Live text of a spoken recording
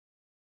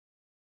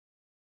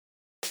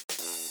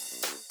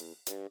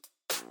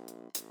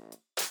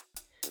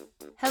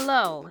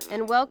Hello,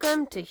 and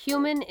welcome to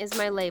Human is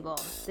My Label.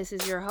 This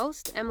is your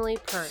host, Emily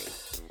Purry.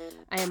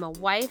 I am a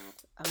wife,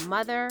 a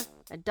mother,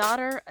 a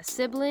daughter, a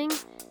sibling,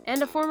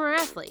 and a former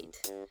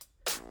athlete.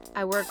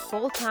 I work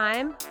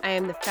full-time, I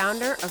am the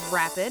founder of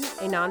Rapid,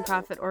 a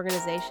nonprofit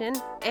organization,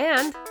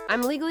 and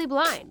I'm legally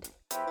blind.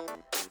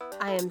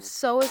 I am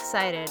so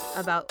excited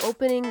about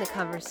opening the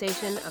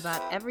conversation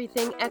about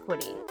everything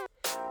equity.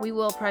 We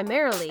will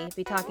primarily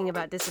be talking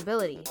about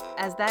disability,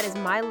 as that is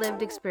my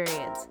lived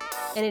experience,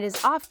 and it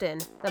is often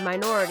the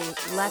minority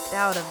left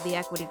out of the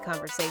equity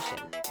conversation.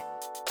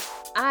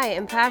 I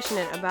am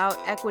passionate about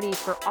equity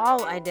for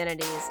all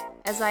identities,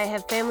 as I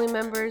have family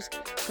members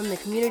from the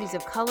communities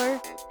of color,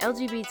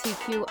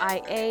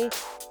 LGBTQIA,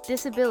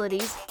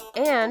 disabilities,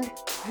 and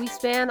we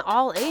span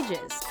all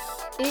ages.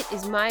 It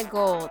is my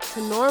goal to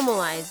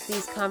normalize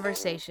these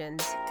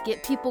conversations,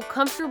 get people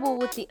comfortable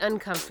with the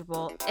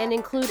uncomfortable, and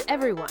include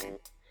everyone.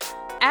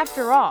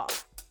 After all,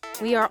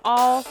 we are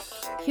all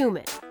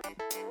human.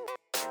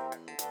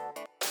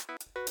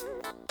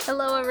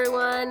 Hello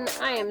everyone,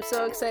 I am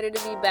so excited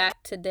to be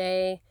back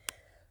today.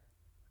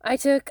 I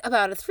took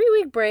about a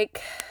 3-week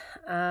break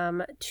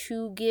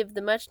to give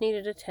the much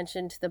needed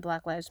attention to the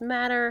Black Lives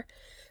Matter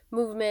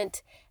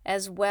movement,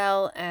 as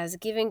well as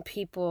giving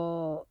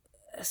people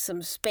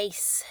some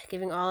space,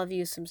 giving all of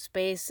you some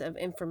space of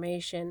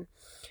information.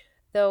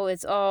 Though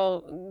it's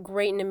all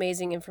great and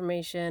amazing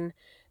information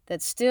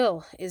that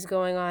still is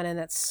going on, and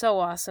that's so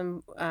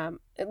awesome,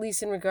 at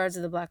least in regards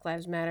to the Black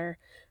Lives Matter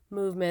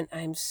movement.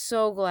 I'm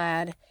so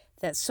glad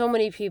that so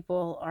many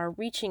people are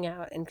reaching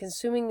out and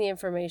consuming the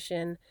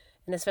information,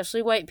 and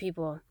especially white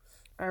people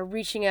are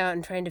reaching out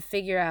and trying to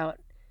figure out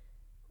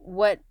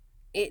what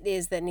it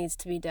is that needs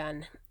to be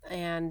done.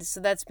 And so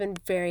that's been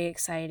very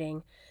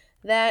exciting.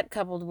 That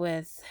coupled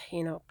with,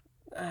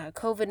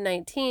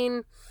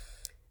 COVID-19,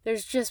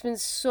 there's just been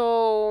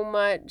so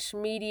much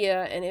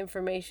media and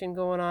information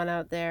going on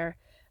out there.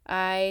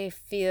 I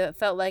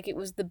felt like it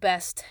was the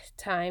best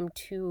time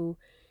to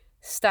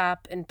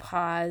stop and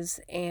pause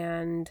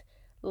and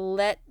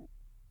let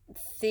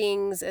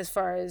things as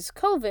far as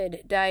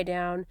COVID die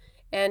down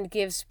and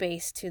give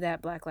space to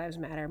that Black Lives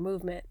Matter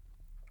movement.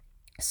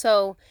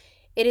 So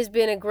it has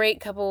been a great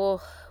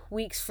couple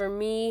weeks for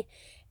me,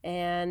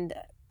 and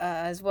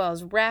as well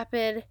as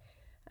Rapid.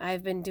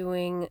 I've been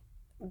doing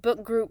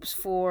book groups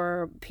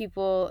for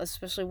people,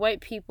 especially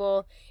white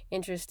people,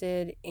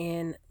 interested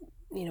in,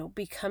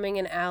 becoming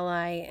an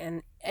ally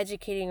and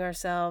educating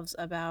ourselves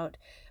about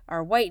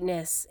our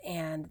whiteness,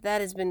 and that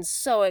has been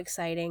so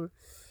exciting.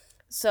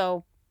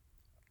 So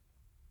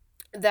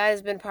that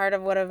has been part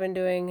of what I've been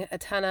doing a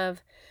ton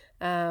of.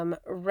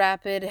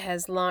 Rapid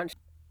has launched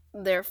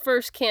their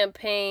first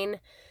campaign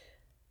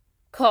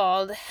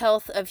called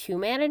Health of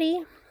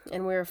Humanity,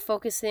 and we're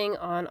focusing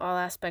on all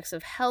aspects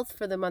of health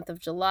for the month of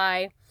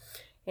July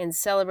in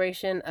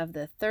celebration of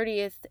the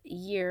 30th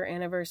year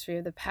anniversary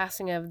of the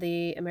passing of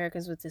the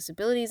Americans with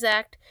Disabilities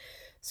Act.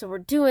 So we're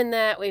doing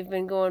that. We've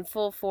been going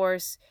full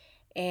force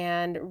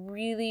and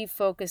really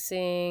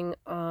focusing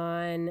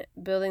on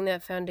building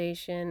that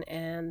foundation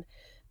and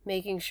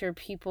making sure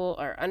people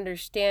are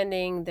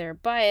understanding their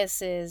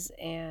biases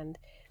and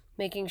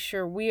making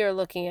sure we are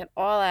looking at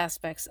all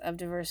aspects of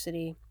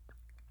diversity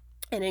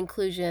and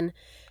inclusion.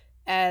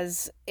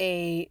 As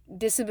a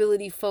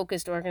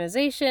disability-focused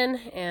organization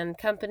and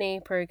company,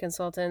 Prairie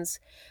Consultants,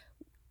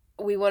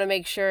 we want to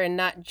make sure and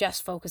not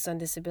just focus on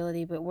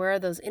disability, but where are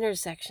those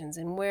intersections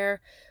and where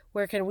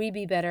can we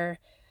be better,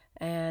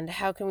 and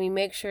how can we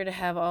make sure to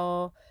have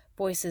all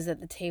voices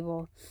at the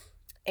table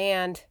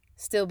and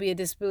still be a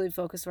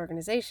disability-focused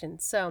organization.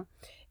 So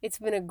it's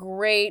been a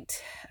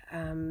great,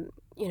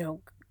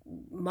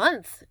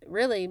 month,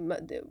 really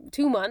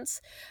 2 months.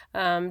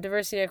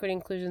 Diversity, equity,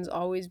 inclusion's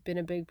always been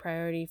a big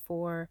priority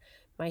for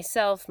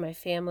myself, my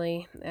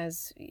family,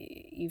 as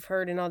you've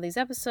heard in all these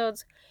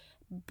episodes.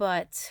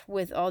 But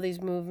with all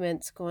these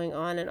movements going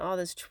on and all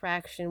this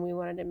traction, we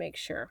wanted to make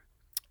sure.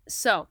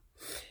 So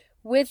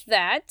with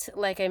that,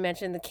 like I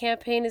mentioned, the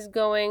campaign is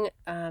going.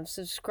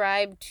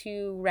 Subscribe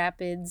to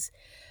Rapid's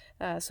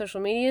social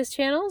media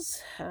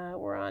channels.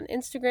 We're on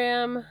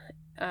Instagram,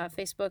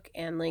 Facebook,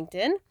 and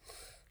LinkedIn.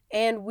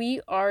 And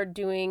we are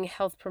doing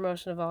health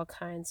promotion of all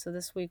kinds. So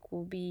this week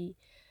will be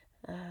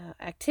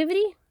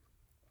activity.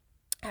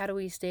 How do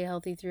we stay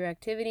healthy through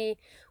activity?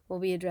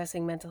 We'll be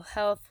addressing mental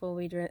health. We'll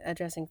be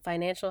addressing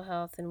financial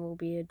health. And we'll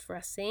be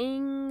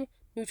addressing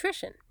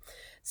nutrition.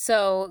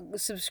 So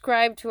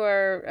subscribe to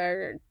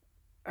our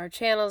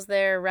channels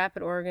there,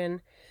 Rapid Oregon,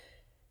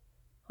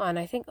 on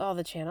I think all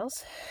the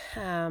channels.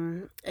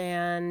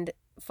 And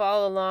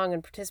follow along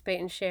and participate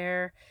and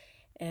share.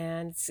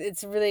 And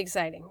it's really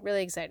exciting,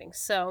 really exciting.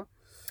 So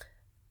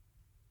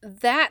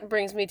that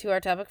brings me to our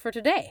topic for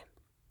today.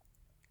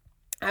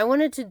 I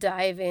wanted to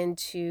dive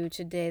into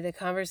today the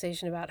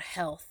conversation about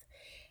health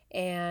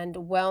and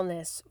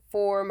wellness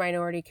for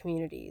minority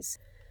communities.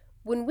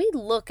 When we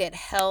look at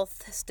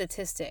health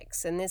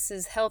statistics, and this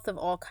is health of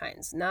all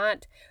kinds,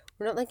 not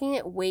We're not looking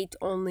at weight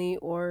only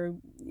or,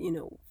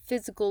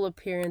 physical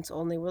appearance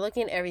only. We're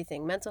looking at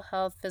everything: mental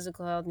health,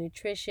 physical health,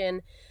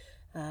 nutrition,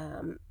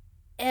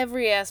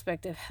 every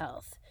aspect of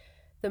health.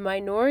 The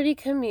minority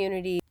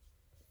community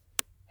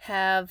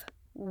have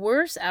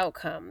worse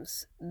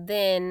outcomes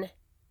than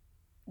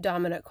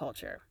dominant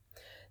culture.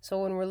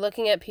 So when we're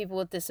looking at people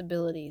with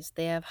disabilities,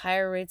 they have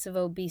higher rates of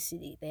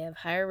obesity, they have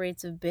higher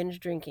rates of binge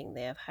drinking,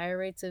 they have higher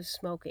rates of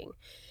smoking.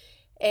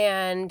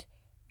 And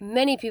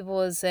many people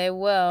would say,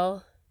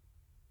 well,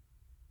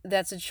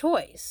 that's a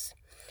choice.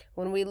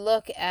 When we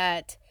look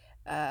at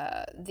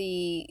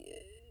the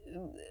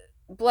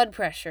blood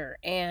pressure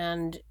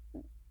and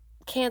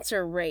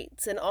cancer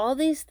rates and all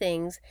these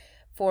things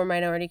for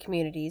minority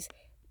communities,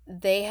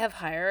 they have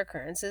higher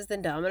occurrences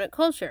than dominant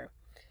culture.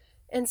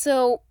 And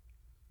so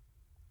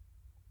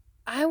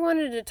I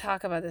wanted to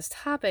talk about this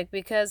topic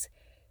because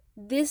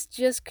this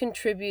just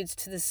contributes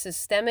to the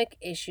systemic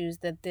issues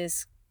that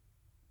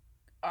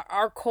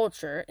our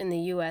culture in the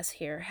US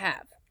here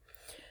have.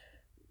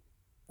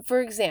 For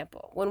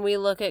example, when we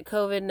look at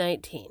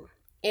COVID-19,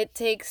 it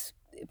takes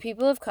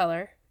people of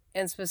color,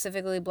 and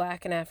specifically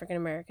Black and African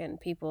American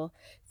people,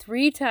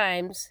 3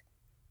 times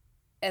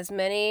as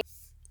many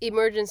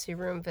emergency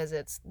room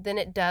visits than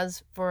it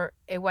does for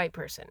a white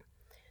person.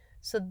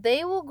 So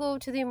they will go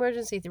to the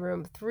emergency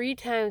room 3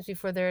 times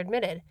before they're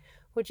admitted,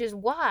 which is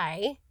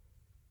why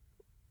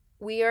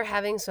we are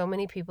having so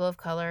many people of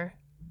color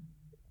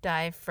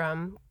die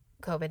from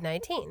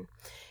COVID-19.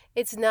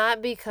 It's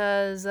not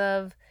because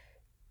of,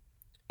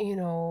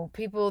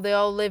 people, they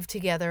all live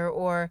together,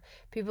 or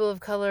people of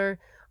color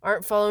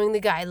aren't following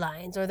the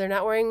guidelines, or they're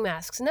not wearing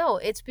masks. No,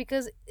 it's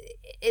because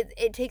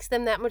it takes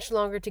them that much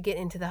longer to get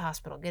into the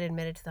hospital, get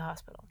admitted to the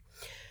hospital.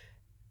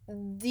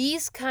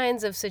 These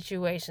kinds of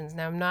situations,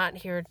 now I'm not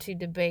here to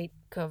debate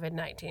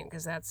COVID-19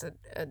 because that's a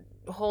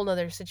whole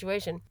nother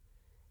situation,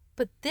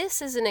 but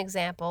this is an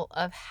example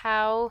of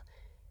how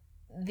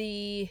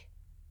the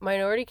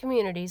minority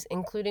communities,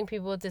 including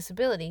people with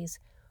disabilities,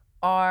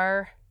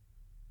 are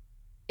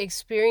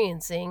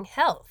experiencing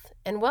health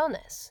and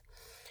wellness.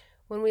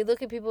 When we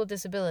look at people with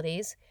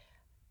disabilities,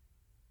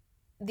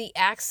 the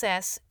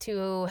access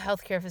to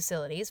healthcare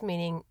facilities,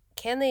 meaning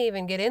can they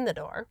even get in the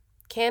door?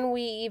 Can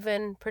we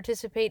even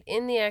participate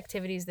in the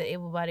activities that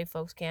able-bodied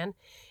folks can?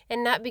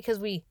 And not because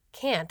we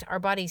can't, our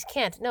bodies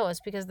can't. No, it's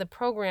because the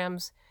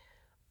programs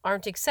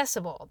aren't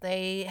accessible.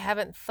 They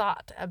haven't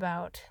thought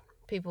about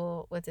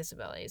people with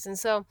disabilities. And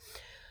so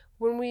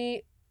when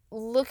we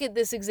look at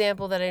this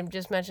example that I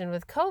just mentioned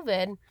with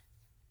COVID,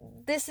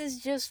 this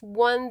is just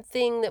one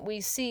thing that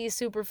we see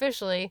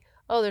superficially.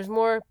 Oh, there's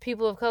more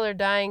people of color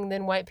dying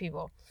than white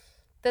people.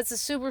 That's a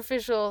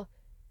superficial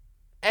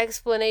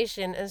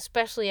explanation,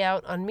 especially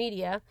out on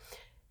media,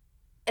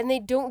 and they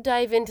don't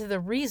dive into the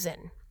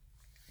reason.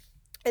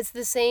 It's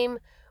the same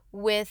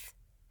with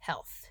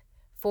health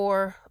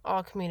for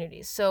all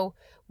communities. So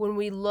when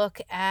we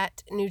look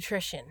at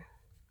nutrition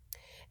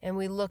and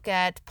we look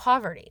at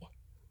poverty,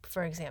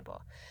 for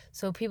example,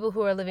 so people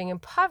who are living in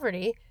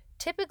poverty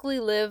typically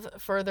live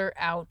further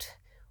out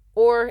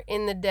or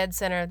in the dead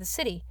center of the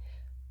city,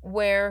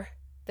 where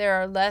there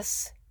are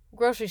less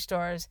grocery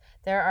stores,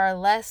 there are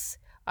less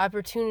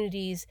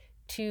opportunities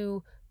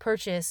to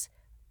purchase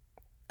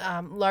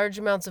large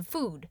amounts of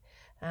food.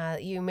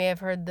 You may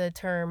have heard the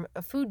term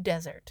a food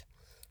desert,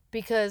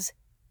 because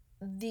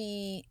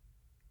many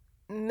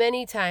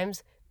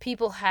times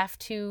people have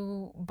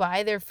to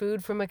buy their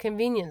food from a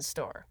convenience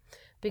store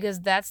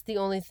because that's the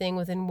only thing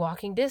within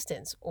walking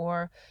distance,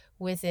 or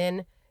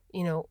within,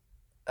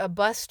 a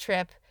bus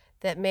trip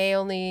that may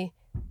only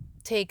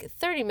take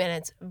 30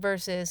 minutes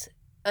versus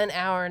an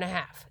hour and a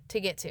half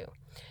to get to.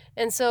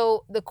 And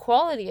so the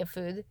quality of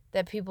food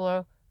that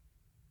people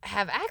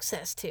have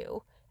access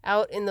to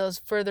out in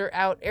those further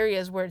out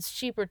areas where it's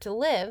cheaper to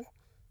live,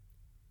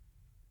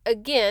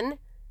 again,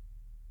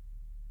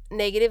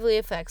 negatively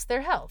affects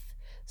their health.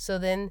 So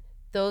then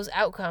those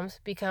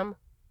outcomes become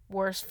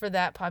worse for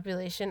that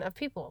population of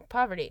people.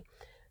 Poverty.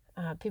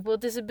 People with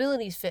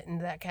disabilities fit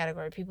into that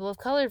category. People of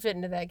color fit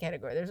into that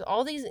category. There's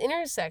all these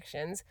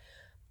intersections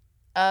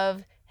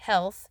of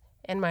health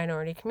and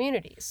minority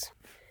communities.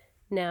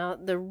 Now,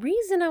 the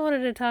reason I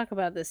wanted to talk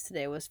about this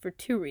today was for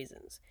 2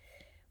 reasons.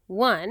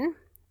 One,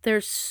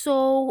 there's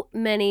so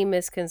many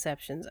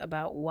misconceptions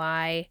about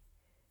why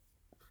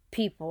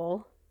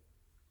people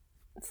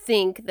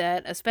think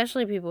that,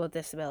 especially people with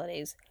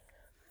disabilities,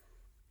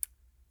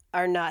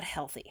 are not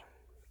healthy.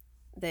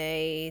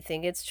 They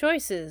think it's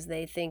choices.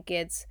 They think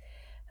it's,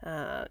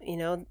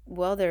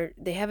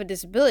 they have a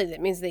disability.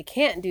 That means they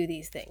can't do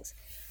these things.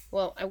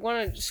 Well, I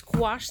want to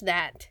squash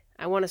that.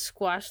 I want to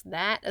squash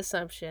that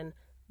assumption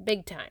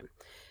big time,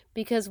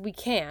 because we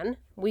can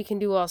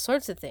do all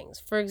sorts of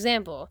things. For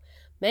example,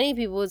 many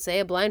people would say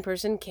a blind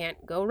person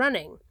can't go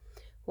running.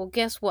 Well,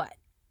 guess what?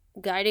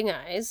 Guiding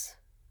Eyes,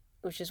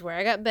 which is where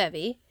I got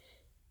Bevy,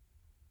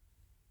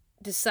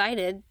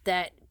 decided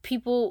that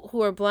people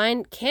who are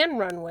blind can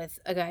run with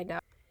a guide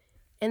dog.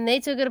 And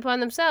they took it upon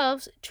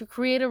themselves to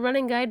create a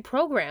running guide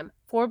program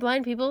for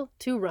blind people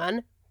to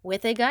run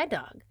with a guide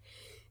dog.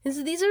 And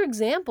so these are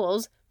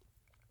examples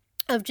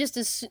of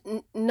just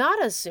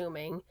not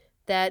assuming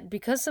that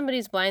because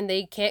somebody's blind,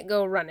 they can't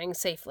go running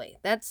safely.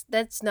 That's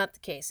not the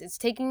case. It's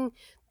taking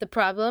the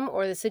problem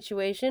or the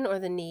situation or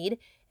the need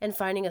and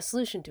finding a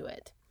solution to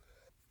it.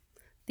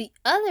 The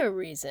other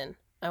reason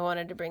I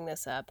wanted to bring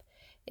this up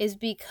is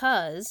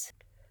because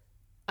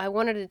I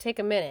wanted to take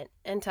a minute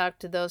and talk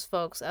to those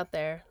folks out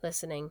there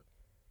listening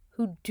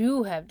who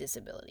do have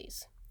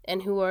disabilities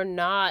and who are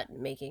not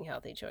making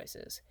healthy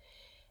choices.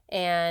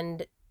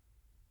 And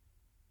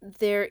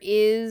there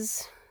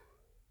is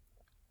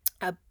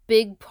a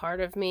big part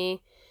of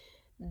me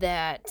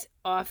that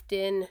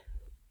often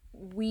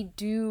we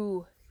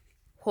do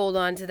hold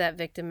on to that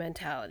victim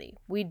mentality.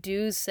 We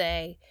do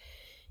say,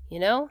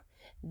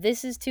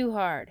 this is too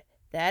hard.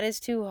 That is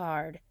too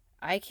hard.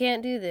 I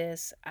can't do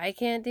this. I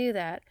can't do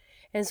that.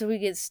 And so we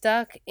get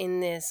stuck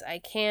in this I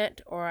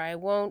can't or I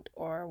won't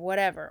or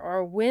whatever.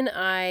 Or when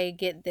I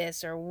get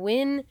this, or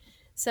when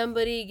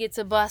somebody gets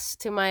a bus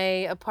to my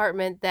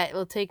apartment that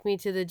will take me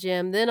to the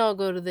gym, then I'll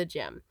go to the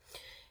gym.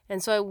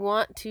 And so I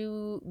want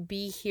to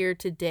be here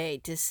today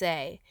to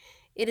say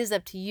it is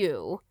up to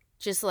you,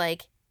 just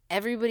like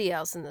everybody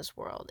else in this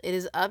world. It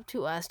is up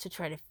to us to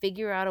try to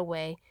figure out a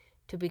way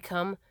to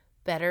become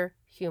better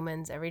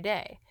humans every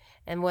day.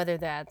 And whether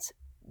that's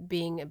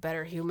being a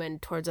better human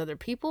towards other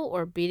people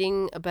or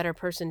being a better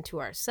person to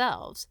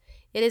ourselves,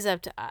 it is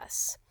up to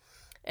us.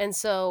 And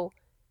so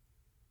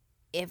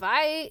if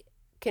I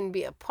can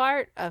be a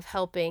part of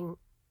helping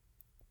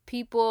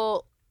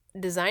people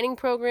designing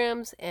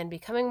programs and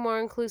becoming more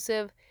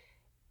inclusive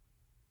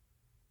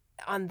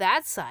on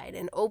that side,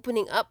 and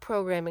opening up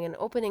programming and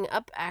opening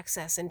up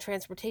access and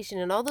transportation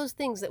and all those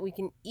things that we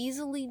can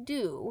easily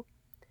do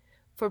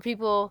for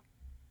people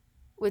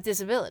with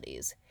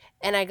disabilities.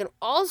 And I can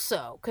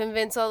also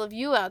convince all of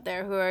you out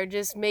there who are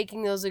just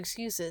making those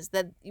excuses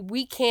that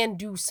we can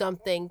do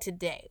something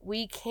today.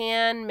 We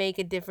can make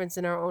a difference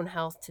in our own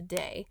health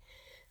today.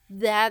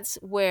 That's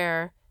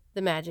where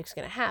the magic's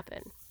going to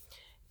happen.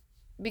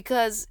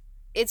 Because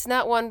it's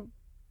not one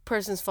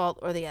person's fault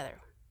or the other.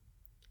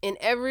 In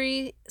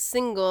every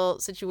single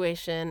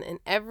situation,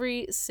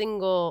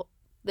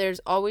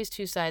 there's always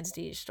two sides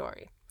to each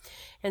story.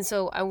 And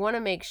so I want to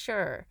make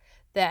sure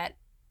that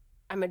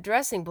I'm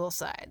addressing both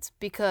sides,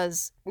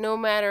 because no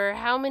matter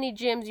how many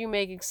gyms you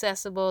make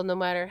accessible, no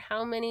matter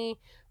how many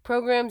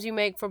programs you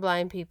make for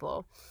blind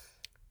people,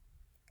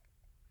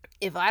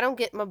 if I don't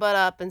get my butt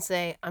up and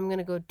say, I'm going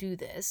to go do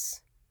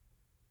this,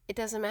 it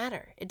doesn't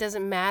matter. It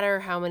doesn't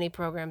matter how many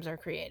programs are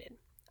created.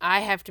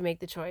 I have to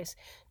make the choice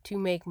to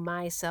make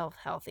myself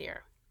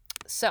healthier.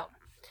 So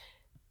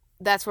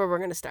that's where we're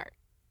going to start.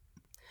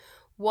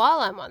 While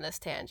I'm on this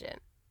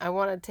tangent, I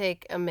want to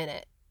take a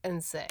minute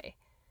and say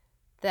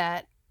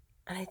that,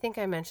 and I think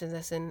I mentioned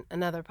this in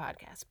another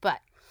podcast, but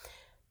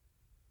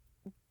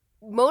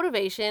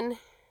motivation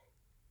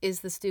is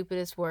the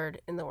stupidest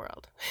word in the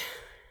world.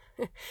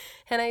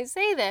 And I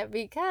say that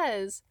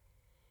because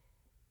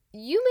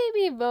you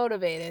may be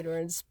motivated or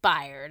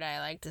inspired, I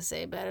like to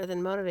say better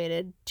than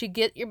motivated, to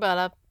get your butt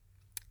up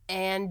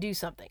and do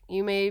something.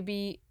 You may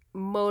be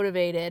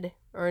motivated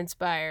or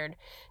inspired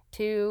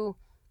to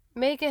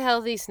make a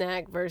healthy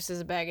snack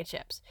versus a bag of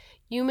chips.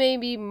 You may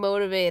be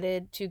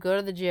motivated to go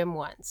to the gym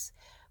once.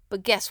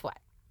 But guess what?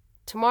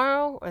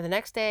 Tomorrow or the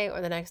next day,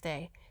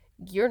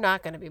 you're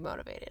not going to be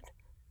motivated.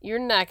 You're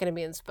not going to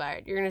be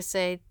inspired. You're going to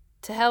say,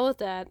 to hell with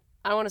that.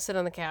 I want to sit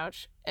on the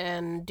couch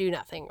and do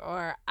nothing,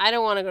 or I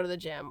don't want to go to the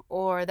gym,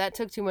 or that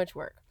took too much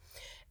work.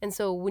 And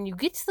so when you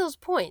get to those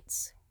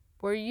points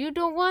where you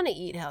don't want to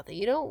eat healthy,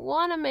 you don't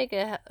want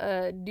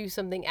to do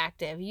something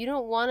active, you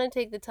don't want to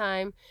take the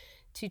time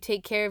to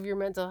take care of your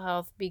mental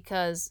health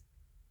because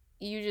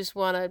you just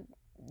want to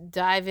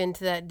dive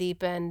into that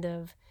deep end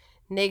of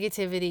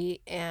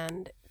negativity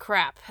and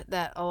crap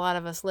that a lot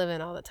of us live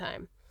in all the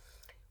time.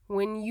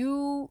 When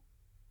you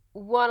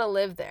want to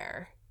live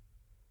there,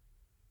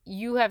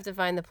 you have to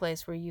find the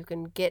place where you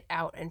can get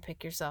out and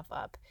pick yourself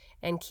up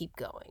and keep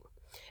going.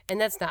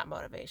 And that's not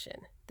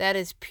motivation. That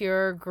is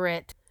pure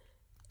grit.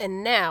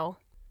 And now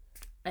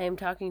I am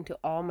talking to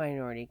all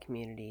minority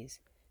communities,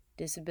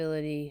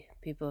 disability,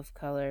 people of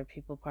color,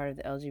 people part of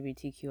the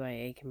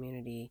LGBTQIA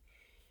community.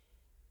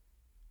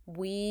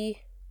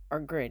 We are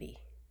gritty.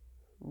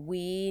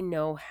 We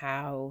know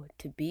how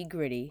to be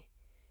gritty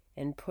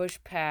and push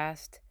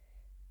past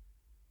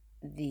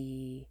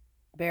the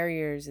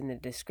barriers and the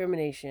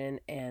discrimination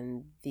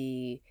and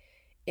the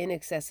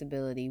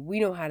inaccessibility. We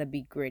know how to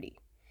be gritty.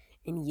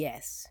 And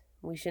yes,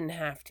 we shouldn't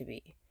have to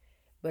be.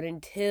 But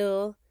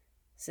until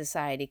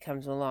society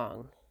comes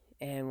along,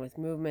 and with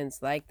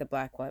movements like the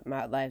Black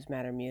Lives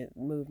Matter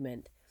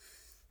movement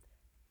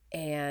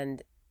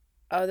and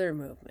other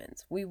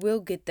movements, we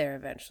will get there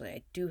eventually.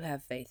 I do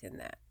have faith in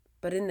that.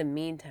 But in the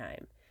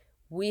meantime,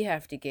 we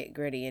have to get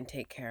gritty and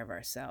take care of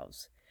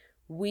ourselves.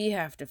 We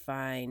have to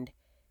find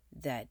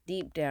that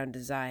deep down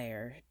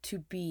desire to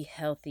be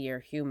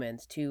healthier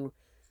humans,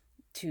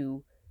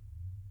 to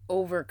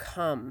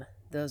overcome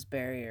those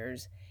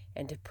barriers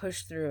and to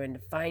push through and to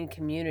find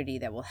community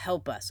that will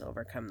help us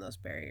overcome those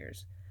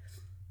barriers.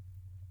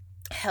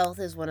 Health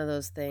is one of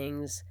those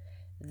things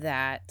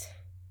that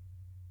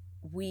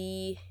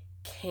we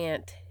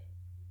can't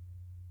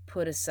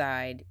put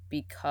aside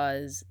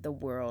because the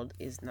world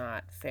is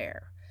not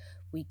fair.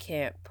 We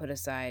can't put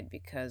aside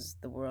because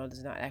the world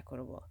is not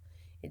equitable.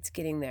 It's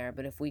getting there,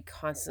 but if we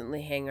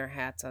constantly hang our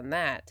hats on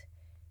that,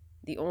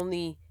 the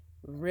only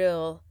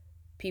real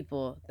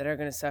people that are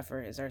going to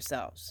suffer is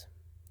ourselves.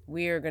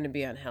 We are going to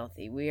be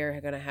unhealthy. We are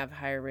going to have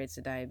higher rates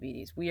of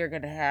diabetes. We are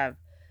going to have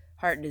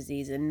heart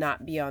disease and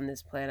not be on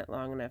this planet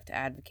long enough to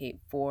advocate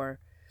for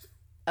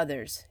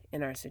others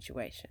in our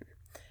situation.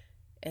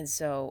 And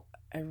so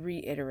I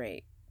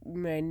reiterate,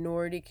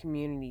 minority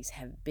communities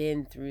have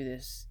been through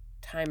this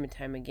time and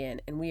time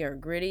again, and we are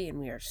gritty and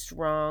we are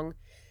strong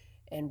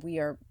and we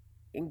are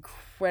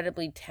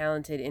incredibly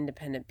talented,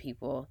 independent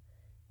people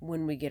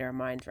when we get our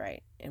minds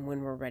right and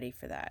when we're ready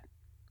for that.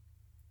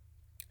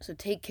 So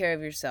take care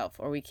of yourself,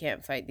 or we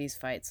can't fight these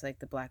fights like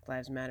the Black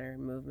Lives Matter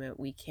movement.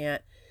 We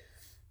can't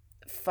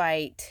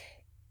fight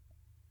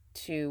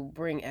to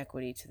bring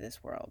equity to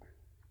this world.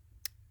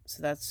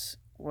 So that's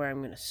where I'm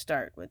going to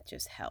start with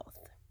just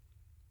health.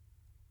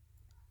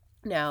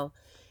 Now,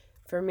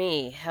 for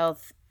me,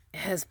 health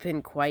has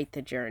been quite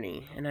the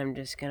journey, and I'm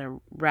just going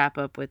to wrap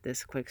up with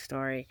this quick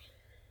story.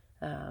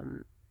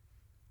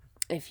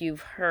 If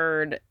you've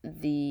heard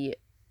the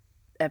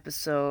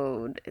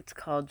episode, it's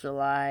called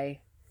July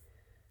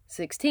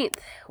 16th.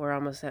 We're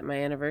almost at my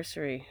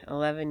anniversary,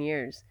 11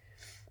 years.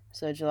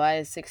 So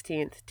July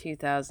 16th,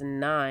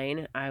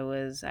 2009,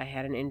 I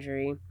had an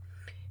injury,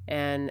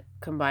 and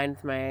combined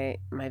with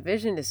my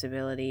vision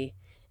disability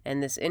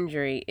and this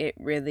injury, it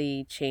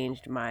really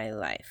changed my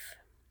life.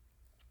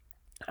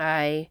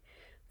 I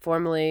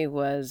formerly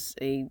was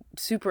a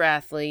super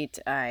athlete.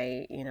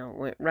 I,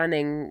 went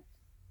running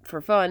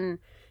for fun.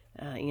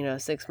 A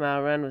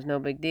 6-mile run was no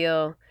big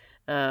deal.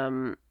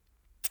 It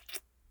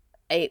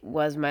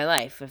was my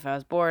life. If I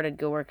was bored, I'd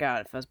go work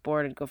out. If I was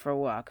bored, I'd go for a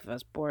walk. If I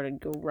was bored,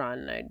 I'd go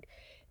run.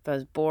 If I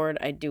was bored,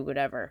 I'd do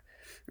whatever.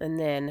 And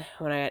then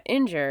when I got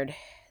injured,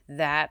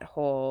 that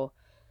whole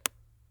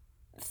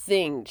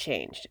thing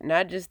changed.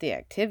 Not just the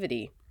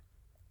activity,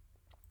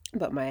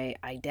 but my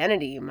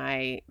identity,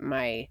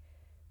 my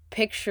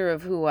picture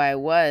of who I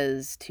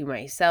was to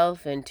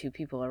myself and to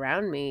people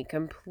around me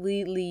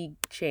completely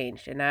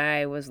changed, and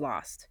I was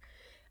lost.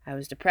 I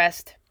was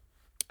depressed.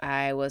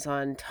 I was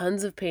on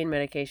tons of pain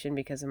medication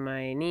because of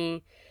my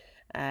knee.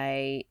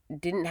 I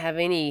didn't have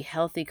any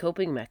healthy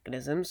coping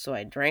mechanisms, so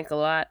I drank a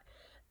lot.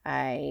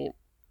 I,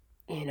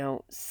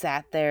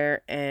 sat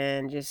there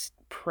and just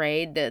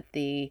prayed that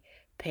the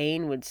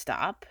pain would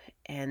stop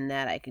and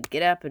that I could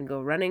get up and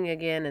go running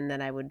again and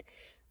that I would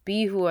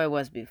be who I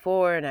was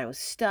before. And I was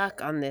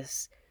stuck on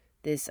this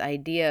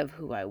idea of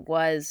who I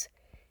was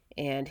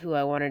and who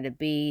I wanted to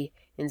be,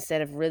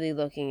 instead of really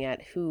looking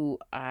at who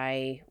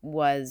I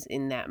was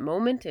in that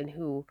moment and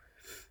who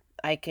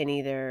I can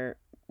either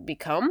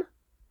become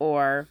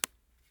or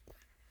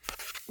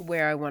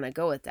where I want to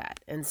go with that.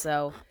 And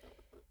so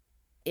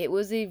it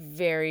was a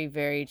very,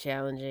 very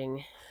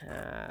challenging,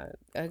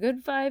 a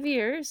good 5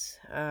 years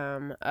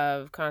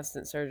of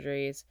constant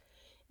surgeries,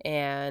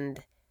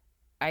 and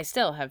I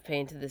still have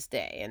pain to this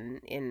day.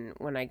 And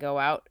when I go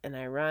out and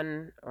I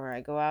run, or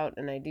I go out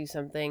and I do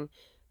something,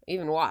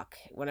 even walk,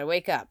 when I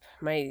wake up,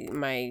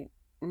 my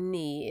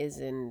knee is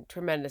in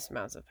tremendous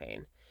amounts of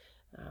pain.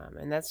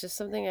 And that's just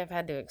something I've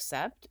had to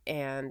accept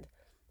and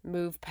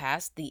move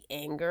past the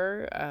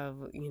anger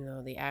of,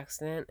 the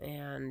accident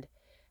and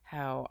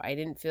how I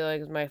didn't feel like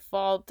it was my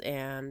fault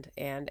and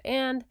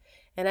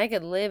I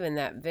could live in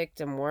that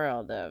victim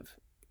world of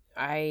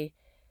I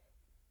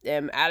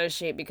am out of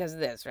shape because of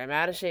this, or I'm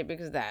out of shape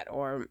because of that,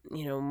 or,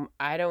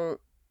 I don't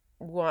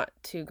want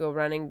to go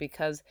running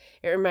because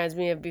it reminds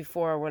me of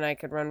before when I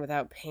could run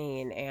without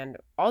pain and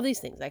all these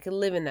things. I could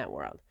live in that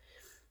world.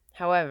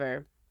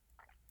 However,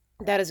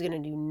 that is going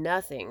to do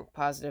nothing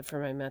positive for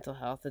my mental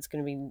health. It's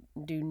going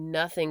to do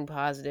nothing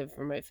positive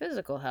for my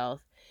physical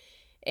health.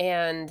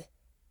 And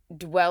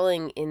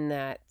dwelling in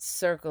that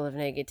circle of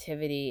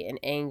negativity and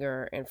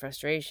anger and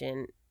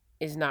frustration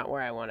is not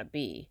where I want to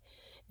be.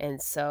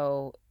 And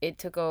so it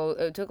took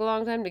a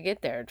long time to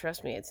get there.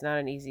 Trust me, it's not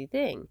an easy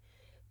thing.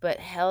 But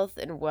health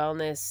and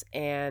wellness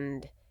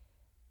and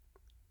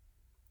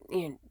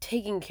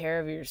taking care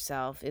of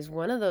yourself is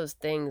one of those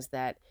things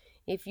that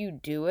if you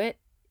do it,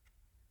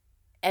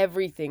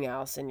 everything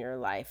else in your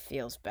life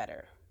feels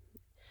better.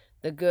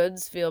 The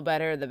goods feel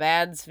better, the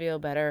bads feel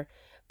better.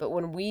 But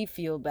when we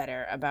feel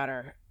better about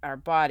our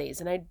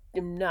bodies, and I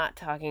am not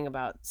talking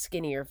about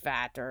skinny or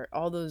fat or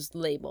all those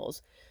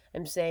labels.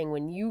 I'm saying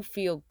when you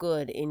feel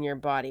good in your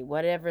body,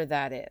 whatever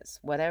that is,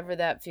 whatever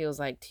that feels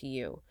like to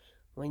you,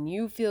 when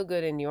you feel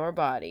good in your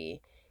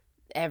body,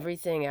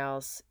 everything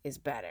else is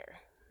better.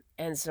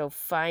 And so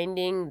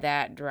finding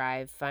that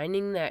drive,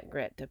 finding that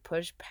grit to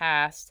push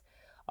past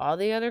all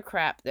the other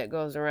crap that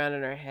goes around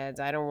in our heads.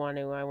 I want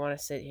to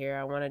sit here.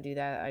 I want to do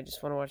that. I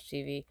just want to watch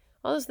TV.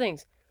 All those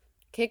things.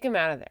 Kick them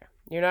out of there.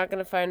 You're not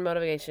going to find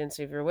motivation.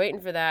 So if you're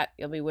waiting for that,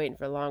 you'll be waiting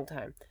for a long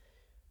time.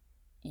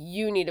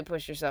 You need to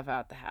push yourself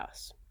out the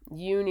house.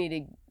 You need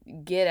to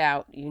get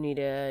out. You need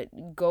to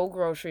go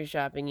grocery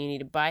shopping. You need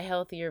to buy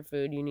healthier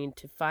food. You need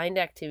to find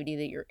activity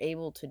that you're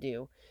able to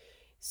do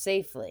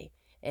safely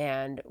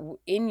and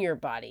in your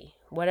body.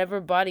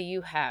 Whatever body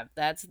you have,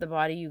 that's the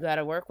body you got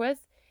to work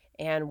with.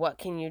 And what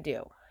can you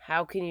do?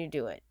 How can you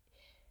do it?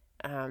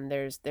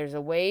 There's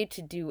a way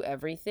to do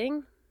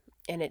everything,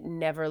 and it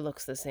never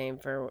looks the same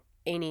for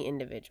any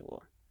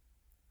individual,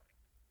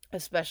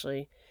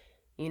 especially,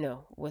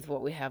 with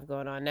what we have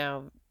going on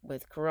now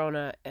with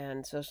Corona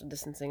and social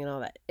distancing and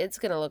all that. It's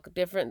going to look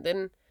different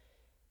than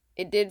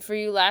it did for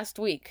you last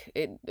week.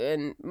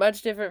 And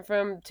much different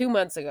from 2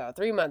 months ago,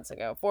 3 months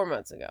ago, 4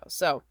 months ago.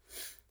 So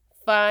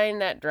find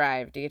that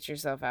drive to get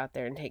yourself out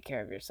there and take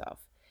care of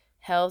yourself.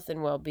 Health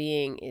and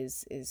well-being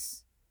is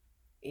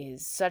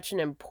such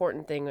an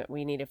important thing that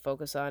we need to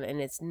focus on,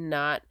 and it's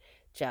not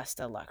just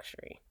a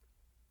luxury.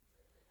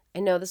 I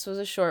know this was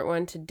a short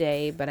one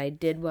today, but I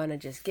did want to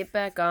just get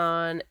back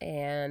on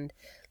and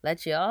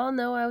let you all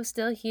know I was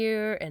still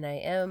here, and I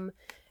am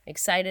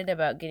excited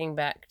about getting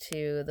back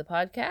to the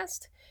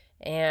podcast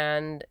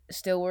and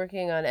still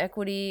working on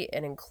equity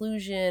and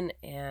inclusion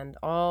and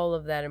all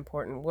of that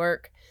important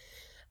work.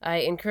 I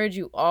encourage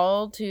you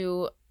all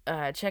to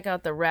check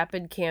out the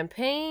Rapid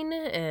campaign,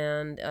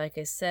 and like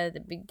I said at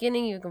the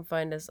beginning, you can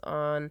find us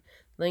on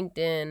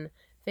LinkedIn,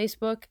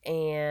 Facebook,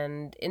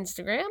 and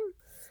Instagram.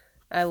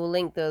 I will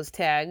link those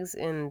tags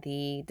in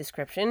the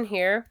description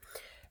here.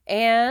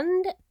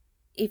 And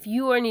if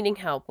you are needing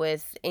help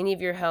with any of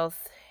your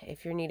health,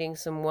 if you're needing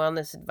some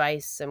wellness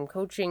advice, some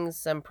coaching,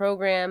 some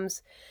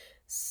programs,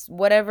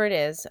 whatever it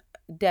is,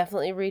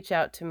 definitely reach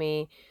out to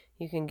me.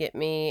 You can get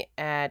me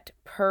at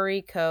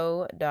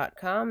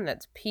purryco.com.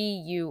 That's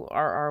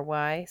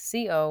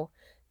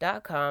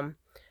PURRYCO.com.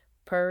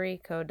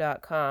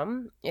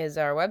 Purryco.com is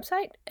our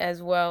website,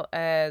 as well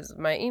as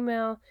my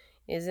email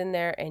is in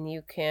there, and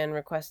you can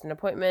request an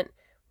appointment.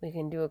 We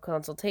can do a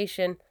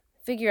consultation,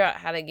 figure out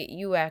how to get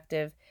you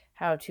active,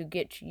 how to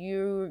get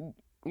your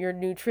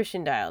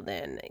nutrition dialed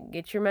in,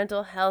 get your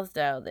mental health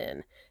dialed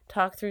in,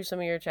 talk through some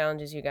of your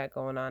challenges you got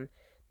going on.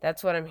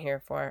 That's what I'm here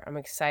for. I'm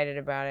excited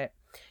about it.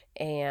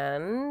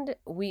 And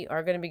we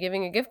are going to be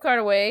giving a gift card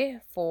away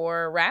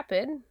for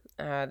Rapid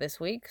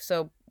this week.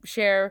 So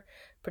share,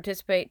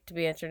 participate to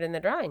be entered in the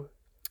drawing.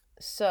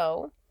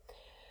 So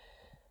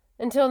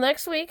until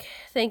next week,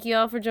 thank you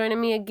all for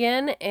joining me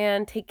again,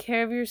 and take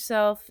care of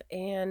yourself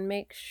and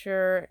make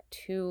sure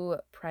to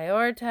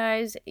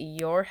prioritize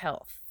your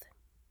health.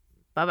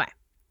 Bye-bye.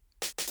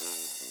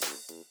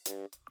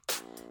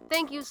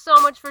 Thank you so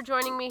much for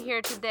joining me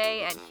here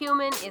today at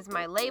Human is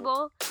My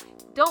Label.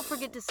 Don't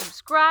forget to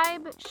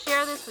subscribe,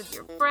 share this with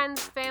your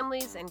friends,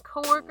 families, and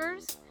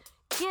coworkers.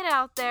 Get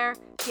out there,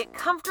 get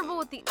comfortable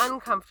with the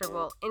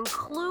uncomfortable,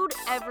 include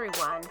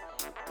everyone,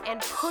 and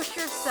push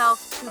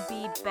yourself to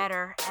be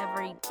better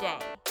every day.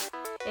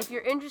 If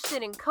you're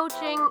interested in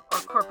coaching or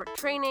corporate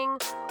training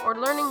or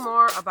learning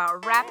more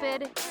about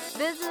Rapid,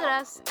 visit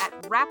us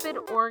at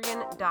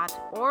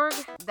rapidOregon.org.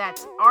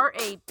 That's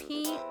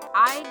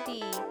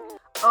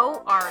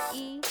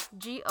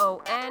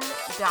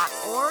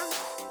RAPIDOREGON.org.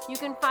 You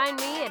can find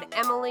me at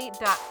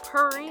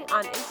emily.purry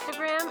on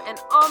Instagram, and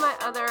all my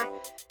other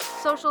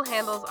social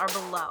handles are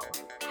below.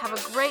 Have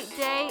a great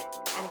day,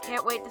 and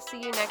can't wait to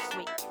see you next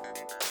week.